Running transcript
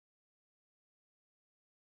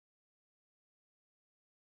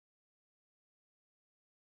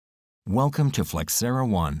Welcome to Flexera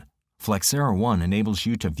One. Flexera One enables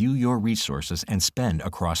you to view your resources and spend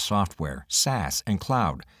across software, SaaS, and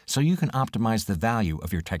cloud, so you can optimize the value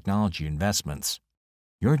of your technology investments.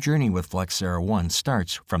 Your journey with Flexera One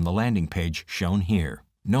starts from the landing page shown here.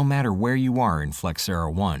 No matter where you are in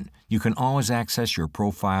Flexera One, you can always access your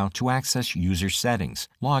profile to access user settings,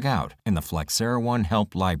 log out, and the Flexera One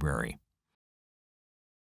Help Library.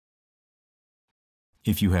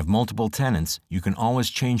 If you have multiple tenants, you can always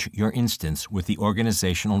change your instance with the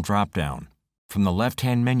organizational dropdown. From the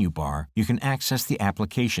left-hand menu bar, you can access the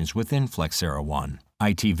applications within Flexera One.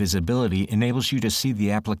 IT Visibility enables you to see the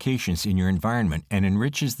applications in your environment and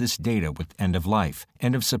enriches this data with end-of-life,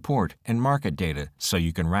 end-of-support, and market data so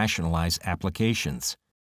you can rationalize applications.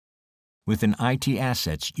 Within IT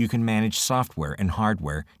Assets, you can manage software and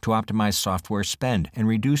hardware to optimize software spend and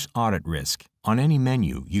reduce audit risk. On any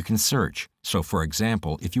menu, you can search. So, for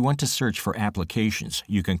example, if you want to search for applications,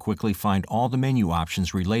 you can quickly find all the menu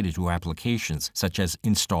options related to applications, such as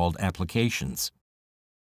installed applications.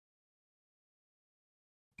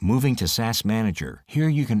 Moving to SaaS Manager, here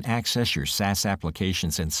you can access your SaaS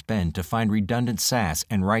applications and spend to find redundant SaaS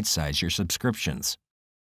and right-size your subscriptions.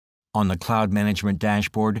 On the Cloud Management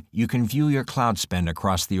dashboard, you can view your cloud spend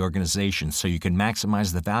across the organization so you can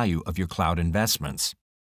maximize the value of your cloud investments.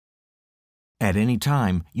 At any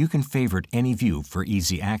time, you can favorite any view for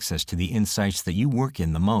easy access to the insights that you work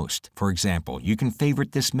in the most. For example, you can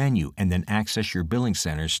favorite this menu and then access your billing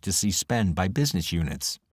centers to see spend by business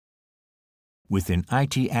units. Within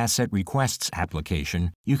IT Asset Requests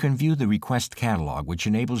application, you can view the request catalog, which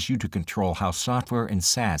enables you to control how software and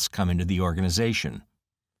SaaS come into the organization.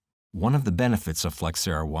 One of the benefits of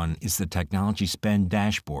Flexera One is the Technology Spend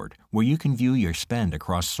dashboard, where you can view your spend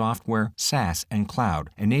across software, SaaS, and cloud,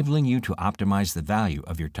 enabling you to optimize the value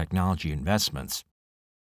of your technology investments.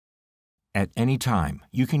 At any time,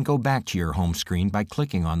 you can go back to your home screen by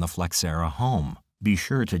clicking on the Flexera Home. Be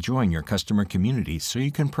sure to join your customer community so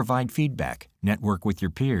you can provide feedback, network with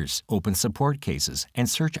your peers, open support cases, and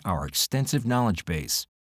search our extensive knowledge base.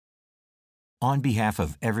 On behalf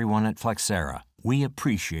of everyone at Flexera, we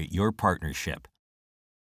appreciate your partnership.